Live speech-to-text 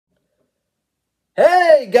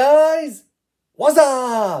Hey guys, what's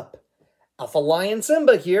up? Alpha Lion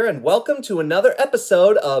Simba here, and welcome to another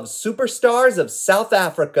episode of Superstars of South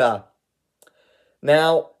Africa.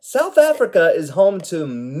 Now, South Africa is home to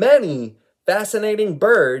many fascinating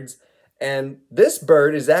birds, and this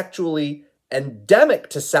bird is actually endemic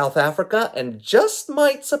to South Africa and just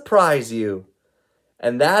might surprise you.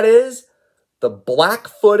 And that is the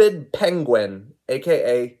black-footed penguin,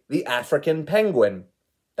 aka the African penguin.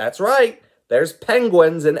 That's right. There's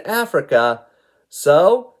penguins in Africa,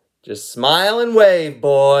 so just smile and wave,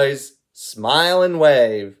 boys. Smile and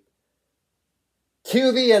wave.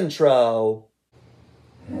 Cue the intro.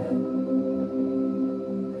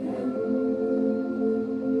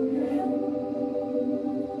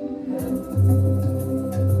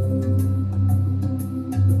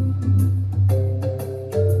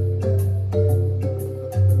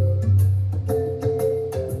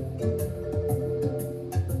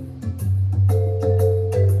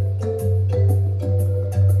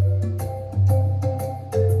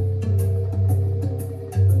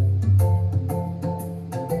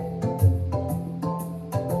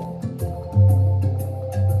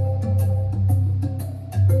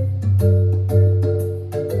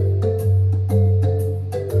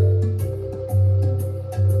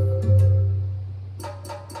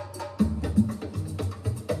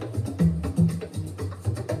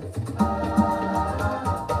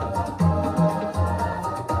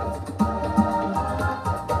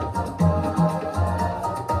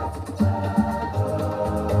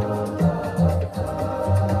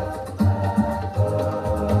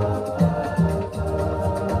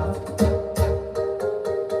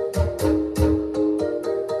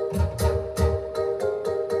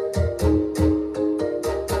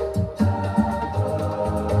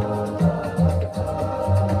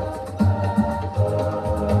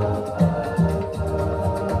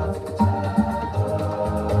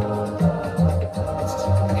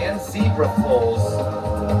 Zebra foals,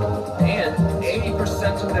 and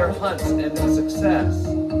 80% of their hunts end in success.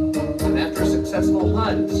 And after a successful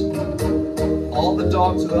hunt, all the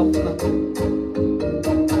dogs who helped them.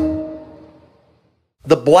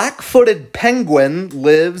 The black-footed penguin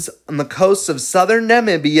lives on the coasts of southern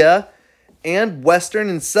Namibia and western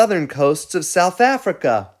and southern coasts of South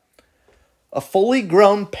Africa. A fully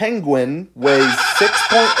grown penguin weighs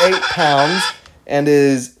 6.8 pounds and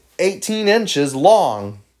is 18 inches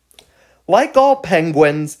long. Like all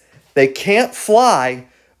penguins, they can't fly,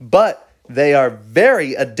 but they are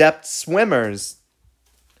very adept swimmers.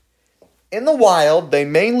 In the wild, they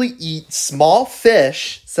mainly eat small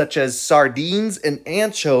fish, such as sardines and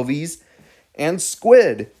anchovies, and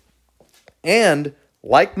squid. And,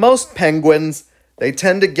 like most penguins, they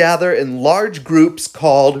tend to gather in large groups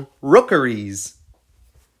called rookeries.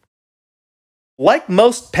 Like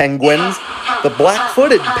most penguins, the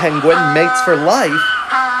black-footed penguin mates for life,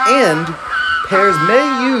 and pairs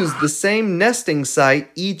may use the same nesting site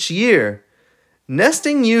each year.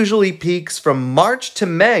 Nesting usually peaks from March to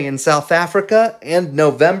May in South Africa and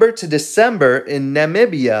November to December in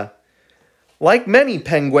Namibia. Like many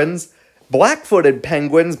penguins, black-footed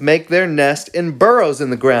penguins make their nest in burrows in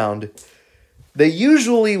the ground. They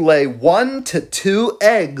usually lay 1 to 2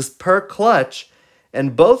 eggs per clutch,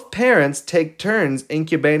 and both parents take turns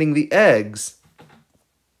incubating the eggs.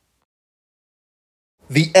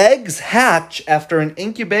 The eggs hatch after an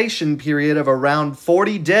incubation period of around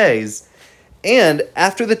 40 days, and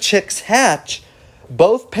after the chicks hatch,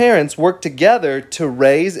 both parents work together to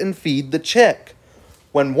raise and feed the chick.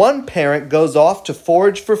 When one parent goes off to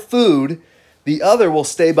forage for food, the other will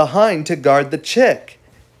stay behind to guard the chick.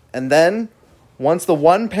 And then, once the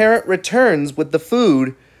one parent returns with the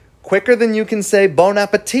food, quicker than you can say bon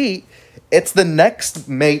appetit, it's the next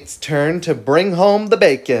mate's turn to bring home the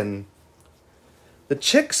bacon. The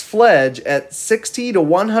chicks fledge at 60 to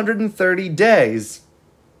 130 days.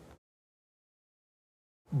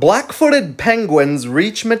 Black-footed penguins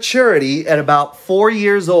reach maturity at about 4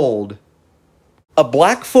 years old. A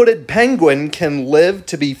black-footed penguin can live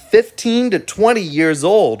to be 15 to 20 years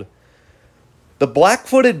old. The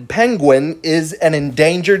black-footed penguin is an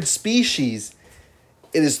endangered species.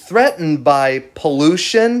 It is threatened by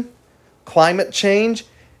pollution, climate change,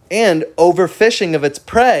 and overfishing of its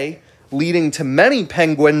prey, leading to many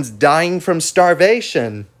penguins dying from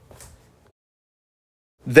starvation.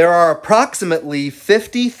 There are approximately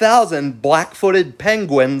 50,000 black-footed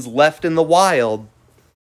penguins left in the wild.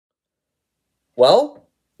 Well,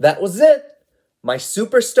 that was it. My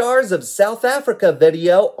Superstars of South Africa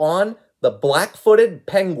video on the black-footed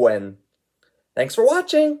penguin. Thanks for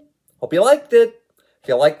watching. Hope you liked it. If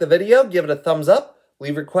you liked the video, give it a thumbs up.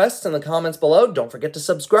 Leave requests in the comments below. Don't forget to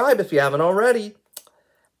subscribe if you haven't already.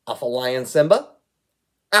 Alpha Lion Simba,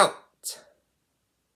 out.